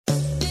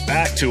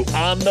to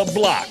On the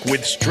Block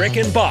with Strick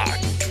and Bach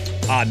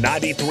on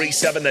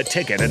 93.7 The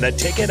Ticket and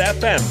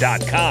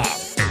theticketfm.com.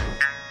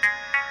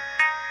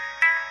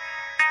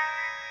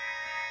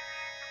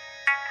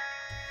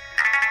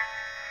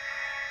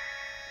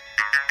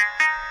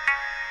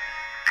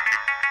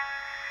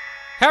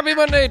 Happy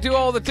Monday to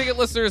all the Ticket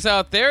listeners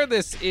out there.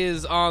 This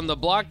is On the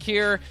Block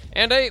here,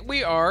 and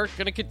we are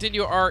going to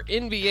continue our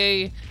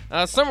NBA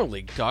Summer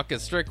League talk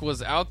as Strick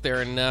was out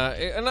there, and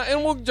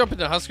we'll jump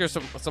into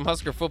some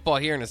Husker football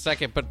here in a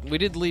second, but we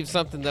did leave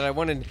something that I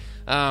wanted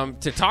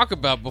to talk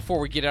about before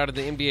we get out of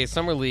the NBA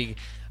Summer League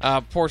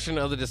portion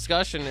of the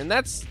discussion, and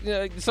that's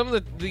some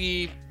of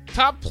the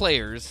top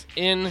players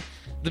in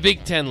the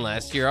Big Ten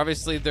last year.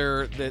 Obviously,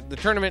 the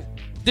tournament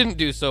didn't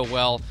do so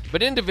well,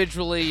 but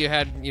individually you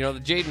had the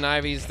Jaden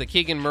Ivies, the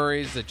Keegan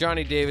Murrays, the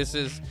Johnny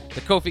Davises,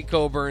 the Kofi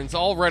Coburns,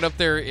 all right up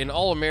there in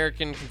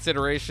All-American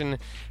consideration.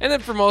 And then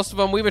for most of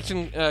them, we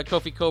mentioned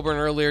Kofi Coburn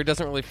earlier,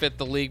 doesn't really fit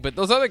the league, but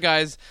those other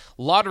guys,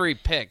 lottery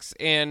picks.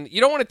 And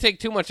you don't want to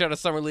take too much out of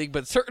Summer League,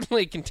 but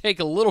certainly can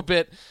take a little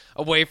bit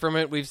away from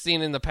it. We've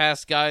seen in the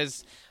past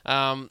guys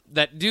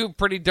that do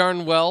pretty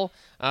darn well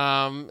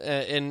and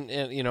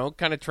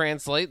kind of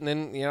translate, and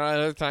then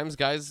other times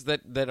guys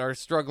that are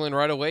struggling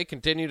right away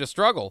continue to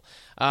struggle.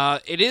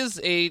 It is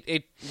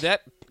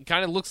that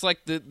kind of looks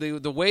like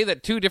the way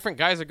that two different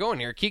guys are going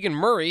here. Keegan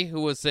Murray,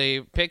 who was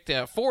picked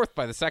fourth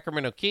by the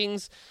Sacramento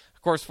Kings,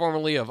 of course,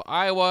 formerly of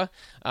Iowa,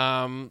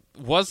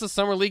 was the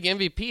Summer League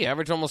MVP,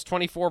 averaged almost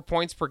 24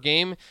 points per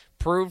game,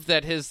 proved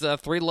that his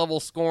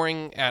three-level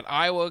scoring at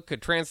Iowa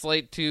could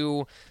translate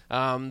to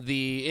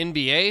the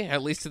NBA,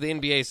 at least to the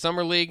NBA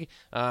Summer League,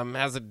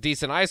 has a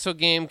decent ISO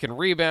game, can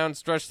rebound,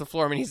 stretch the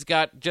floor. I mean, he's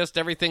got just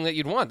everything that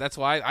you'd want. That's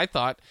why I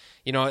thought,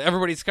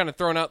 everybody's kind of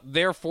throwing out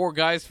their four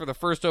guys for the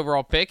first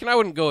overall pick, and I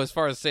wouldn't go as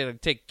far as say to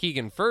take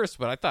Keegan first,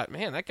 but I thought,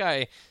 man, that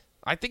guy,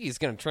 I think he's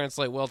going to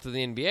translate well to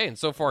the NBA, and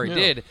so far he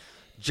did.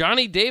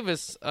 Johnny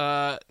Davis,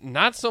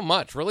 not so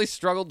much. Really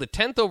struggled. The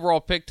 10th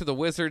overall pick to the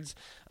Wizards.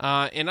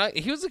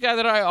 He was a guy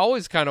that I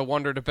always kind of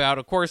wondered about.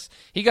 Of course,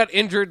 he got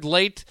injured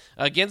late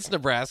against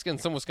Nebraska,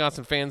 and some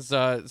Wisconsin fans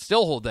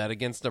still hold that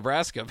against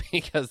Nebraska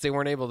because they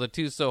weren't able to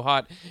do so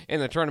hot in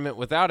the tournament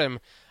without him.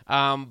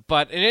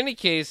 But in any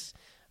case,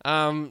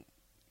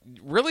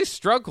 really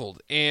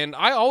struggled, and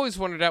I always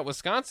wondered at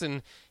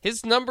Wisconsin,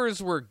 his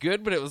numbers were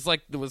good, but it was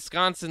like the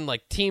Wisconsin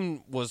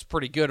team was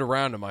pretty good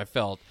around him, I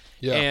felt,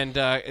 and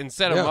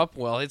set him up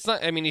well. It's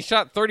not. I mean, he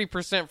shot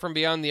 30% from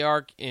beyond the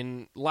arc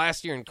in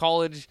last year in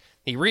college.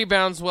 He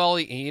rebounds well.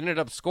 He ended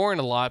up scoring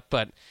a lot,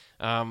 but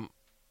I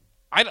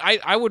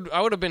would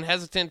have been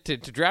hesitant to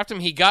draft him.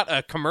 He got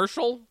a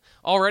commercial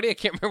already. I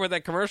can't remember what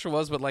that commercial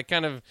was, but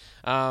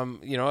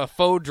a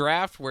faux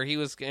draft where he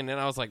was, and then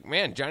I was like,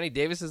 man, Johnny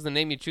Davis is the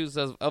name you choose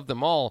of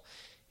them all.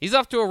 He's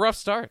off to a rough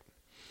start.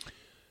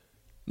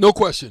 No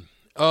question.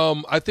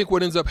 I think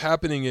what ends up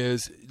happening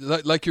is,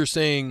 like you're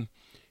saying,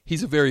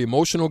 he's a very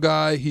emotional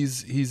guy.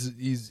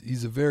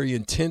 He's a very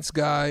intense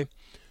guy.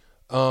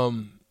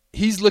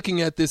 He's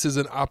looking at this as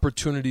an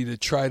opportunity to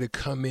try to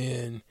come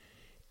in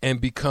and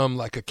become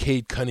like a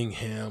Cade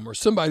Cunningham or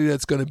somebody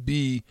that's going to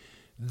be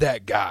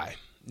that guy,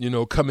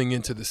 coming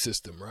into the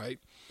system, right?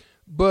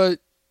 But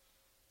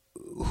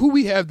who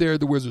we have there at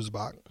the Wizards,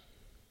 Bach?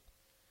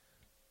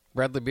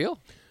 Bradley Beal.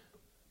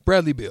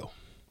 Bradley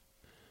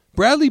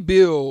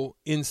Beal,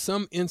 in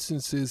some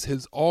instances,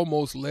 has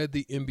almost led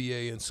the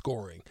NBA in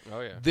scoring.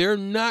 Oh, yeah. They're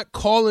not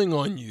calling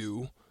on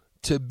you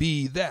to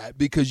be that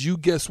because you,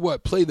 guess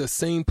what, play the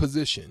same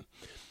position.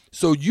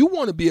 So you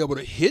want to be able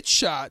to hit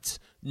shots,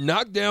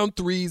 knock down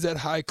threes at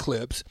high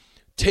clips,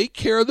 take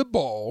care of the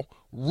ball,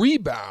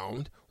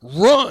 rebound,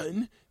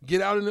 run,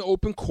 get out in the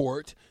open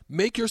court,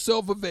 make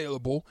yourself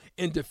available,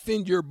 and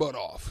defend your butt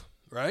off,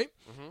 right?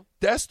 Mm-hmm.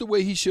 That's the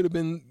way he should have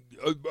been.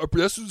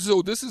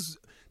 So this is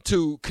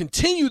to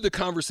continue the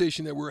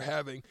conversation that we're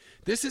having.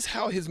 This is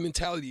how his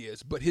mentality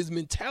is. But his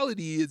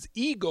mentality is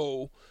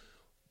ego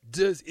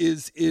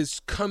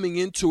is coming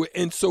into it.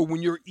 And so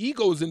when your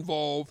ego is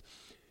involved,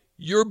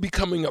 you're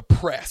becoming a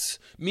press,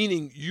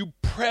 meaning you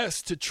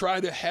press to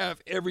try to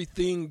have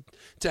everything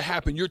to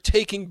happen. You're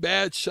taking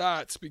bad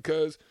shots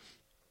because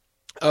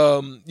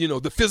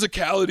the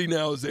physicality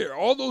now is there.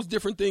 All those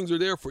different things are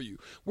there for you.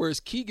 Whereas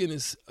Keegan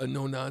is a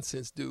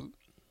no-nonsense dude.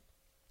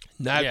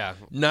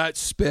 Not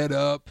sped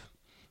up.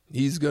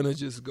 He's going to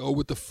just go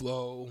with the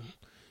flow.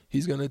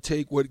 He's going to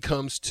take what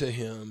comes to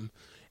him,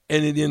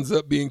 and it ends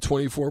up being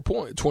 24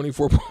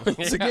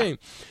 points a game.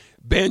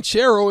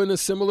 Banchero in a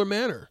similar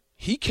manner.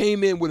 He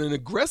came in with an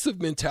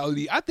aggressive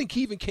mentality. I think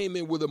he even came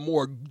in with a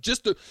more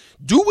just to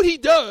do what he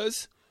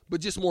does,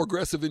 but just more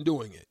aggressive in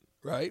doing it,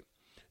 right?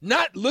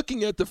 Not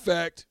looking at the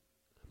fact,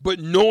 but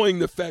knowing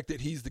the fact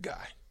that he's the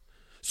guy.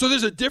 So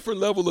there's a different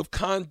level of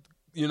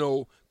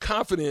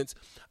confidence.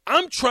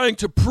 I'm trying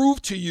to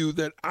prove to you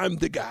that I'm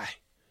the guy.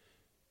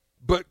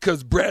 But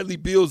because Bradley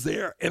Beal's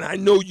there, and I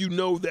know you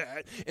know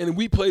that, and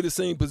we play the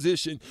same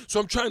position, so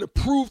I'm trying to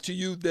prove to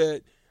you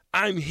that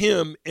I'm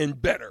him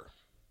and better,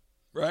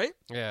 right?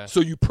 Yeah. So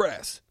you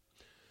press.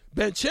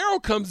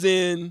 Banchero comes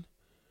in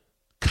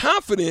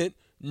confident,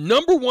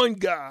 number one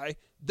guy.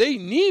 They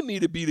need me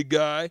to be the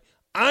guy.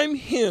 I'm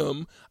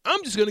him.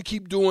 I'm just going to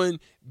keep doing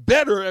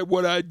better at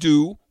what I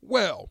do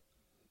well.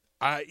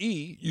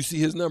 I.e., you see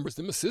his numbers.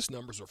 Them assist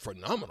numbers are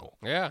phenomenal.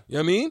 Yeah. You know what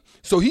I mean?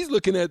 So he's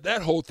looking at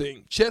that whole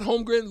thing. Chet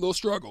Holmgren, little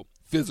struggle.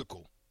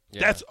 Physical.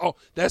 Yeah. That's all.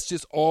 That's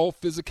just all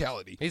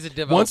physicality. He's a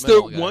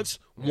developmental guy. Once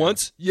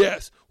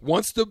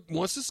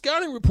the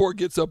scouting report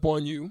gets up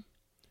on you,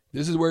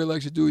 this is where he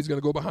likes to do. He's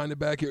going to go behind the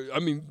back here. I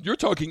mean, you're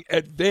talking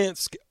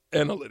advanced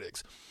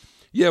analytics.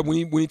 Yeah,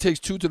 when he takes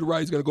 2 to the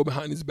right, he's going to go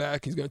behind his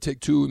back. He's going to take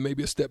 2 and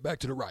maybe a step back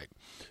to the right.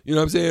 You know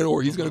what I'm saying?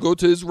 Or he's going to go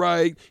to his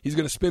right. He's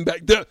going to spin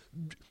back.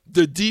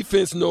 The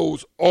defense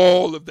knows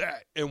all of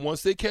that. And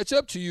once they catch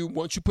up to you,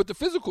 once you put the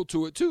physical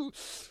to it too,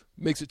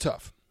 makes it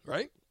tough,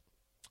 right?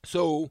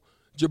 So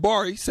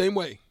Jabari, same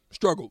way,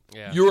 struggled.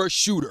 Yeah. You're a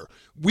shooter.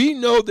 We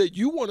know that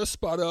you want to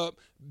spot up,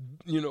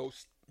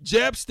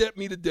 jab step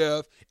me to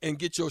death and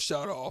get your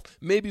shot off.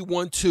 Maybe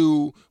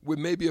 1-2 with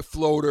maybe a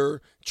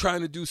floater, trying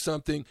to do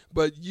something,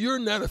 but you're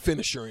not a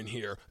finisher in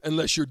here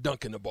unless you're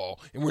dunking the ball,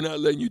 and we're not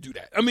letting you do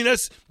that. I mean,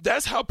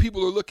 that's how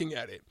people are looking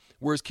at it.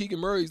 Whereas Keegan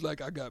Murray's like,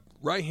 I got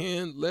right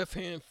hand, left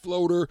hand,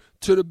 floater,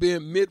 to the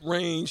bend,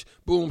 mid-range,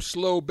 boom,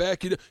 slow,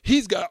 back.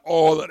 He's got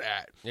all of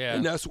that. Yeah.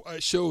 And that's why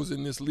it shows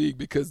in this league,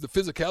 because the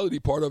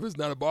physicality part of it is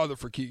not a bother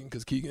for Keegan,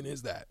 because Keegan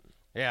is that.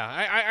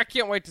 Yeah, I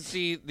can't wait to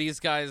see these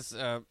guys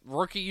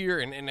rookie year,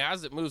 and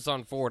as it moves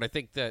on forward, I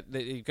think that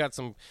you've got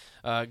some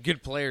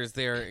good players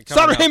there.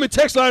 Sutter Heyman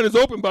text line is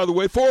open, by the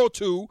way,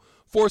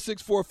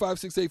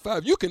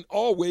 402-464-5685. You can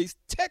always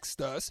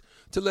text us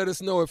to let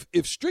us know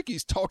if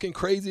Stricky's talking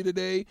crazy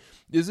today.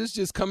 Is this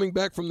just coming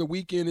back from the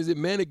weekend? Is it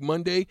Manic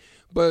Monday?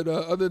 But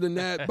other than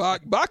that,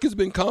 Bach has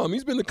been calm.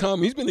 He's been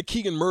the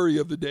Keegan Murray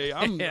of the day.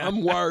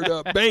 I'm wired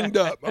up, banged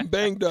up. I'm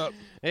banged up.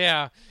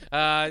 Yeah,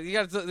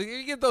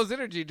 you get those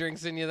energy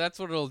drinks in you. That's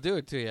what it'll do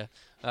it to you.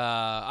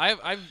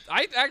 I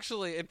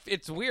actually,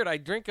 it's weird. I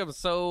drink them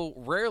so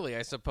rarely,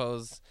 I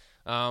suppose,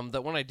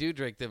 that when I do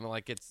drink them,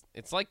 like it's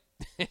like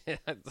I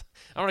don't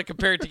want to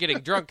compare it to getting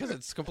drunk because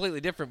it's completely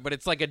different, but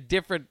it's like an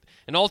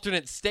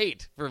alternate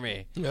state for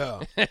me. Yeah.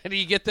 Do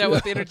you get that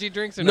with energy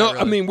drinks? Or No, not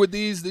really? I mean with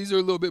these are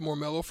a little bit more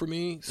mellow for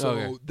me, so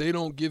Okay. they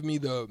don't give me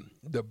the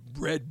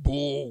Red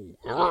Bull,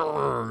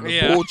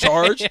 Yeah. Bull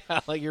charge. Yeah,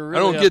 like you're I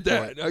really don't get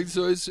up for that. it.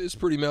 So it's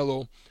pretty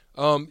mellow.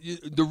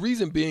 The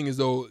reason being is,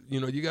 though,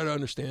 you got to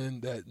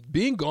understand that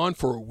being gone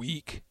for a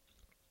week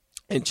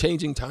and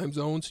changing time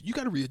zones, you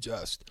got to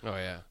readjust. Oh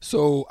yeah.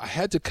 So I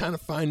had to kind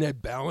of find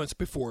that balance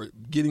before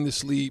getting to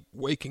sleep,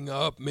 waking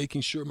up,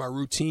 making sure my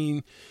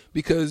routine,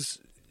 because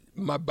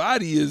my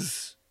body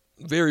is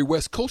very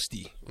West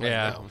Coasty right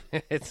now.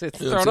 it's You know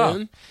thrown what I'm off.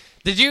 saying?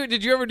 Did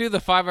you ever do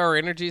the 5-hour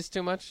energies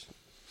too much?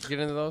 Get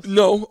into those?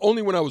 No,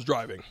 only when I was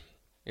driving.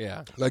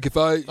 Yeah. Like if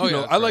I, Oh, yeah,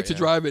 that's I like right, to yeah.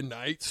 drive at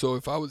night. So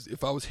if I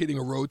was hitting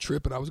a road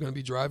trip and I was going to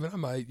be driving, I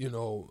might,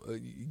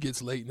 it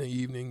gets late in the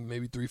evening,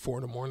 maybe 3-4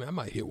 in the morning, I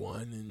might hit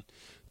one and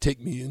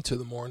take me into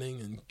the morning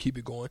and keep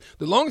it going.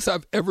 The longest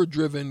I've ever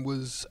driven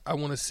was, I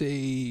want to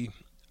say,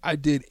 I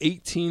did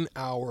 18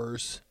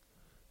 hours.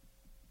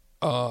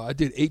 I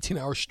did 18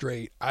 hours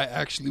straight. I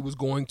actually was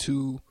going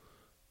to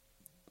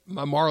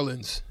my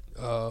Marlins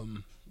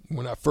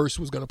when I first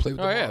was going to play with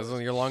the Oh Marlins. yeah, those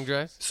are your long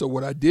drives. So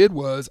what I did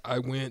was I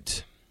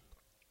went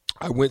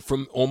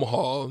from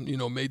Omaha,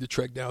 made the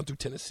trek down through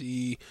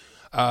Tennessee.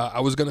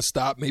 I was going to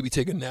stop, maybe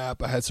take a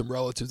nap. I had some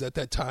relatives at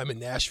that time in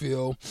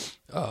Nashville.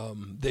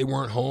 They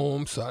weren't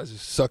home, so I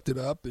just sucked it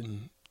up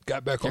and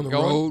got back on the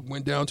road,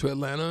 went down to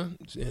Atlanta,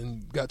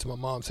 and got to my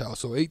mom's house.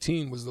 So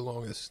 18 was the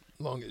longest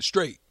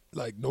straight.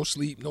 Like no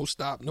sleep, no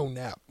stop, no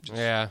nap. Just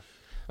Yeah.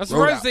 I'm rode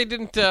surprised out. they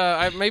didn't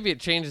maybe it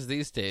changes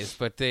these days,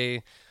 but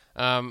they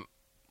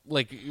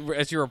like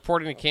as you're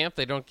reporting to camp,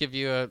 they don't give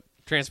you a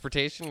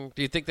transportation.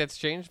 Do you think that's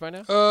changed by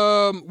now?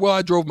 Well,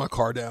 I drove my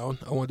car down.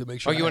 I wanted to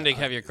make sure. Oh, you wanted to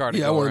have your car to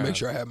Yeah, I go wanted to around. make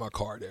sure I had my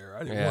car there. I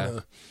didn't Yeah. want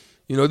to.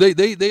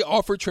 They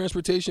offered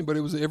transportation, but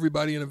it was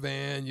everybody in a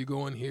van. You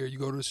go in here, you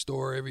go to the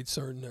store every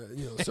certain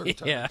certain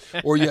time, Yeah.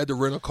 or you had to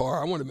rent a car.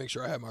 I wanted to make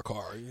sure I had my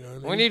car. You know what I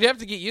mean? When you'd have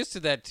to get used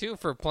to that too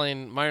for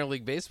playing minor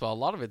league baseball. A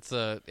lot of it's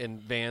in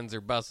vans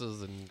or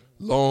buses and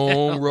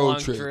Long road long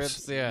trips.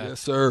 trips, yeah. Yes,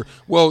 sir.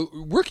 Well,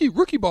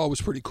 rookie ball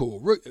was pretty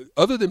cool.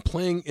 Other than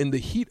playing in the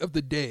heat of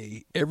the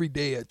day every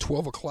day at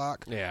 12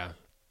 o'clock. yeah.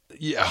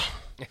 Yeah.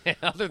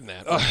 Other than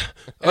that,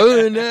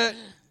 Other than that,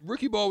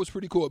 rookie ball was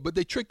pretty cool. But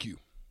they trick you,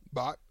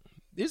 Bach.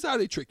 Here's how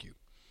they trick you.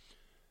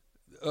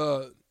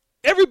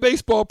 Every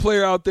baseball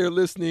player out there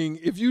listening,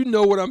 if you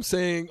know what I'm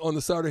saying on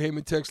the Sutter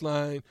Heyman text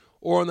line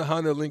or on the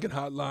Honda Lincoln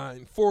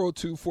hotline,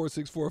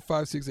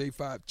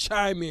 402-464-5685,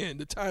 chime in.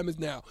 The time is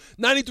now.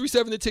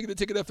 93.7 The Ticket,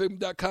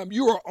 theticketfm.com.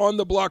 You are on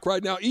the block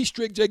right now. E.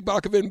 Strick, Jake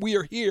Bakoven, we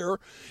are here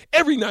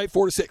every night,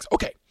 4 to 6.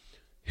 Okay,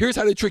 here's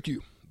how they trick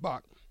you,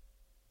 Bach.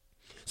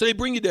 So they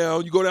bring you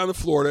down. You go down to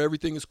Florida.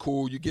 Everything is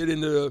cool. You get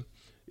into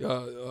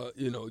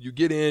you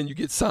get in, you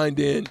get signed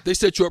in. They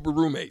set you up with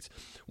roommates.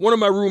 One of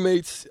my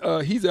roommates,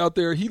 he's out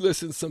there. He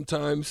listens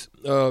sometimes.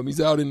 He's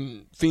out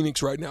in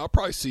Phoenix right now. I'll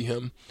probably see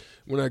him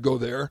when I go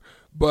there.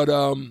 But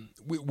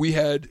we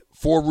had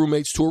 4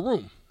 roommates to a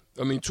room.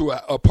 I mean, to an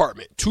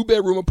apartment,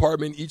 2-bedroom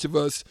apartment. Each of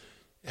us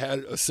had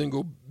a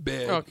single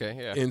bed. Okay,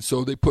 yeah. And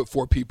so they put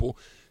 4 people.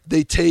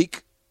 They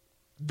take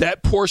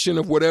that portion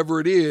of whatever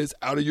it is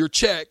out of your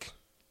check.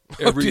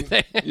 Do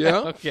they? Yeah.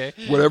 Okay.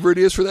 Whatever it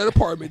is for that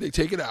apartment, they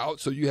take it out.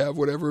 So you have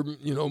whatever,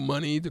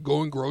 money to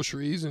go in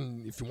groceries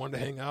and if you wanted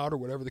to hang out or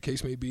whatever the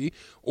case may be.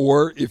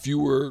 Or if you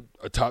were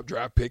a top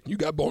draft pick, you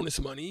got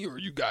bonus money or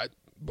you got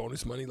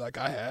bonus money like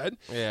I had.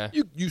 Yeah.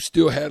 You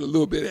still had a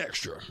little bit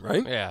extra,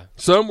 right? Yeah.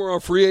 Some were on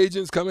free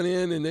agents coming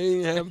in and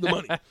they didn't have the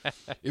money.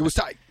 It was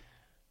tight.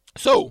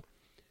 So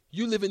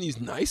you live in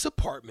these nice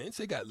apartments.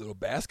 They got little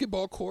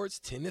basketball courts,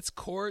 tennis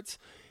courts.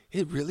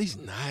 It really is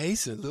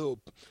nice. A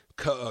little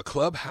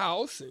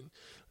clubhouse and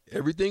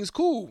everything's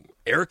cool.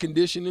 Air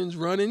conditioning's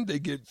running. They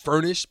get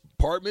furnished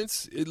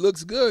apartments. It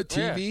looks good.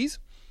 TVs.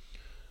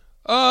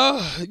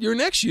 Your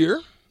next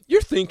year,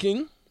 you're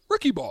thinking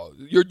rookie ball.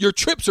 Your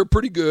trips are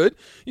pretty good.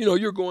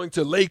 You're going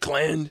to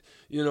Lakeland.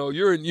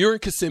 You're in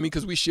Kissimmee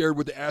because we shared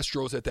with the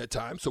Astros at that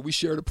time. So we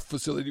shared a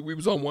facility. We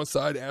was on one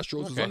side,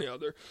 Astros was on the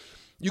other.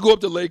 You go up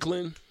to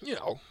Lakeland,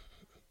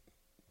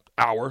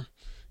 hour,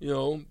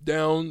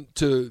 down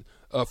to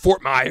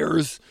Fort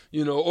Myers,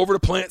 over to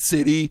Plant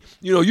City.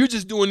 You're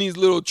just doing these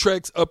little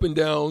treks up and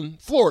down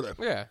Florida.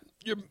 Yeah.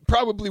 You're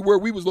probably where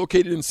we was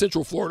located in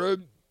Central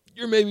Florida.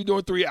 You're maybe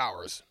doing 3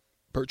 hours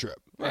per trip,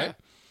 right? Yeah.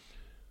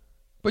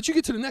 But you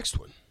get to the next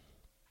one.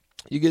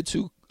 You get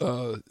to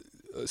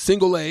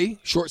single A,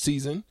 short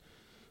season,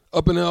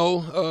 up in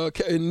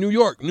New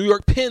York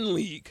Penn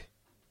League.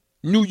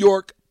 New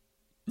York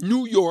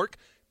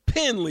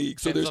Penn League.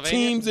 So there's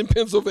teams in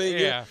Pennsylvania.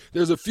 Yeah.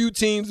 There's a few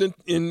teams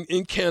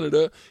in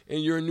Canada,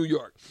 and you're in New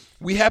York.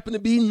 We happen to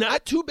be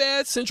not too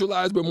bad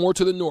centralized, but more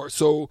to the north.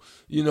 So,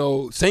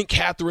 St.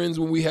 Catharines,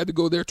 when we had to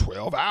go there,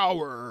 12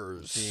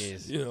 hours.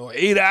 Jeez.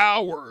 8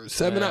 hours,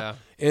 7 hours.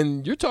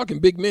 And you're talking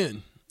big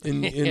men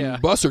in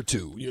bus or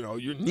two.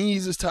 Your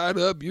knees is tied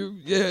up.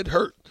 It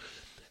hurt.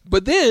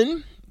 But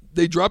then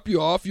they drop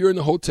you off. You're in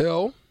the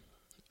hotel,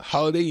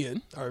 Holiday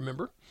Inn, I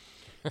remember.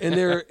 And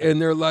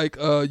they're like,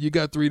 you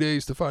got 3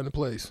 days to find a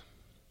place.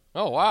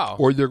 Oh, wow.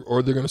 Or they're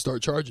going to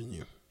start charging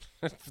you.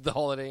 The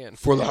Holiday Inn.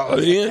 For the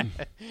Holiday Inn.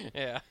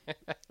 Yeah.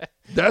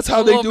 That's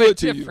how they do it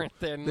to you. Different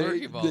than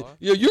rookie ball.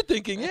 You're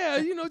thinking,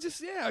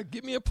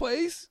 give me a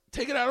place,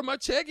 take it out of my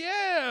check,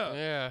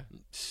 Yeah.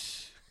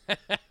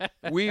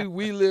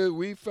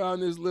 We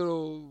found this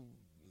little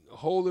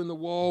hole in the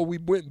wall. We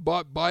went and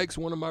bought bikes.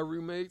 One of my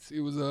roommates, it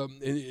was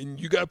and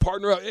you got to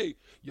partner up. Hey,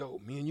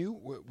 me and you,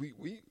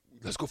 we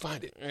let's go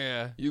find it.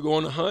 Yeah. You go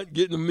on a hunt,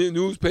 get in the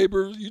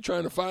newspapers, you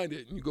trying to find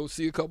it, and you go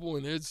see a couple,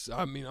 and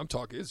I'm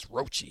talking, it's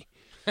roachy.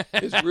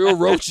 It's real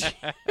roachy.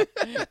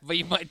 But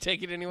you might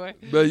take it anyway.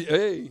 But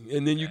hey,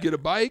 and then you get a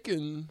bike,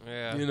 and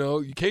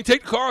you can't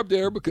take the car up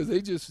there because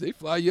they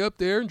fly you up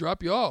there and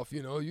drop you off.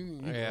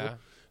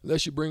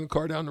 Unless you bring a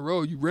car down the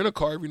road, you rent a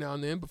car every now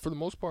and then. But for the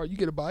most part, you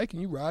get a bike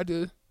and you ride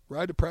to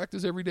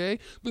practice every day.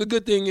 But the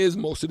good thing is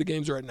most of the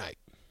games are at night.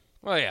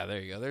 Well, yeah, there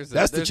you go. There's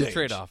the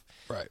trade-off.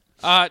 Right.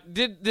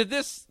 Did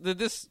this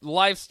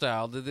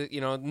lifestyle,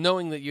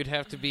 knowing that you'd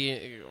have to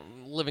be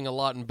living a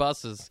lot in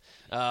buses,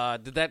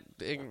 did that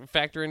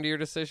factor into your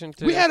decision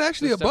to? We had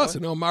actually a bus,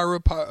 an Elmira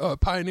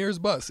Pioneers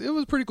bus. It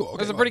was pretty cool. Okay,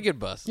 it was a pretty good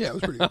bus. Yeah, it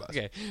was a pretty good bus.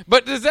 Okay,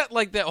 but does that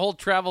that whole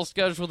travel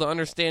schedule, the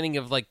understanding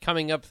of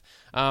coming up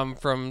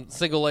from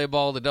single A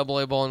ball to double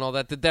A ball and all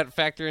that, did that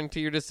factor into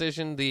your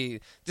decision?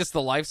 Just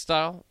the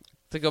lifestyle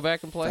to go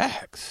back and play?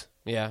 Facts.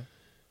 Yeah.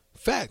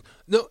 Fact.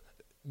 No,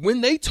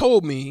 when they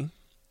told me,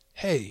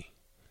 hey,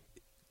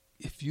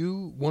 if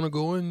you want to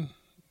go and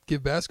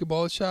give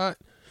basketball a shot,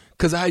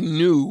 because I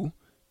knew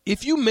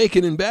if you make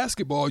it in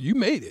basketball, you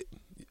made it.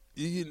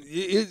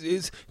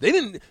 They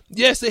didn't.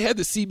 Yes, they had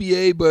the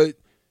CBA, but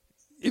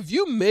if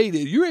you made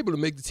it, you're able to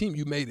make the team.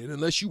 You made it,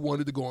 unless you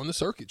wanted to go on the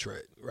circuit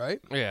track, right?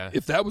 Yeah.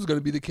 If that was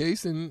going to be the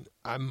case, then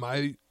I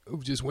might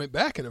have just went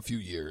back in a few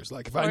years.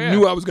 Like if I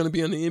knew I was going to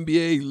be on the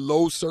NBA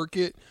low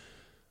circuit,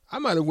 I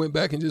might have went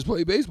back and just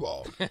played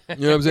baseball. You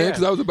know what I'm saying?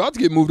 Because I was about to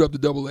get moved up to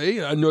Double A,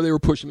 and I know they were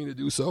pushing me to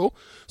do so.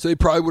 So they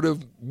probably would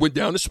have went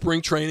down to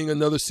spring training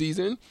another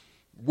season,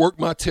 worked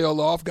my tail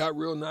off, got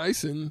real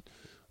nice, and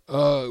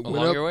went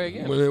up, your way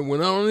again.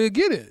 Went on to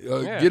get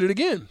it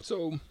again.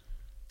 So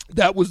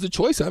that was the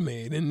choice I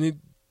made, and it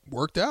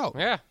worked out.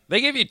 Yeah,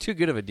 they gave you too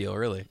good of a deal,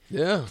 really.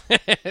 Yeah,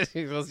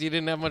 because you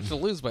didn't have much to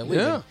lose by leaving.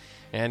 Yeah.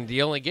 And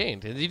you only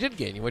gained. And you did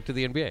gain. You went to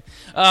the NBA.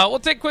 We'll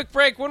take a quick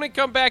break. When we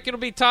come back, it'll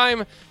be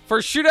time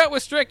for Shootout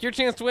with Strick. Your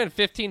chance to win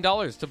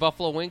 $15 to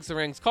Buffalo Wings and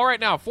Rings. Call right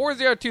now,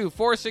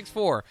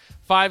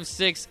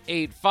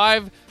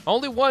 402-464-5685.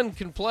 Only one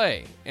can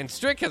play. And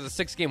Strick has a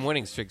 6-game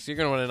winning streak, so you're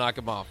going to want to knock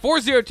him off.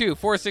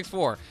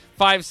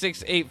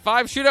 402-464-5685.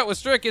 Shootout with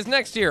Strick is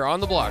next year on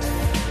The Block.